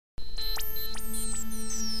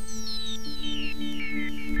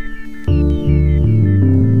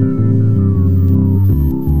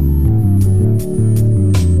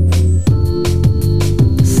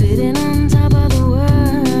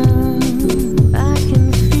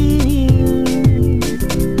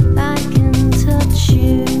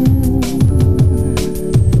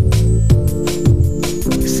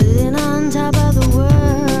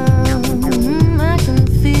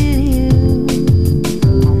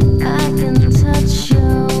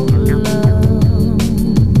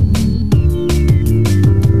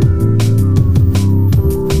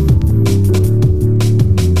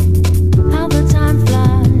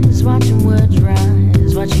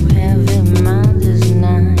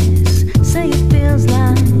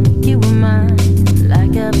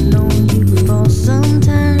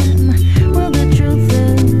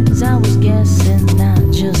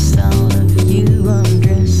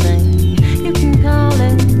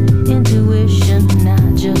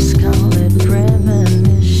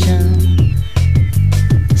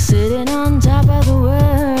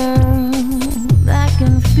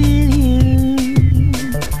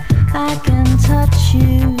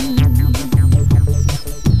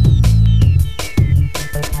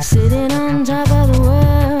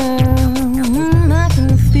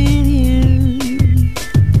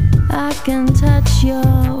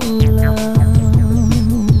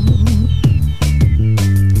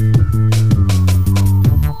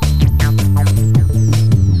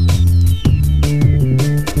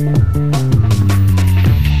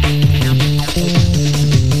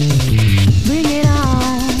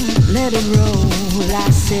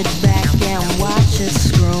come watch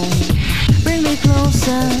us grow. Bring me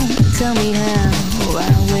closer, tell me how. I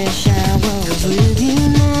wish I was with you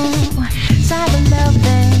now. Cyber love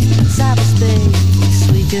and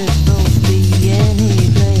cyberspace, we could both be any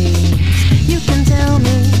place. You can tell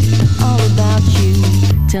me all about you,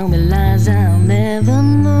 tell me lies I'll never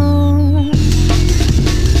know.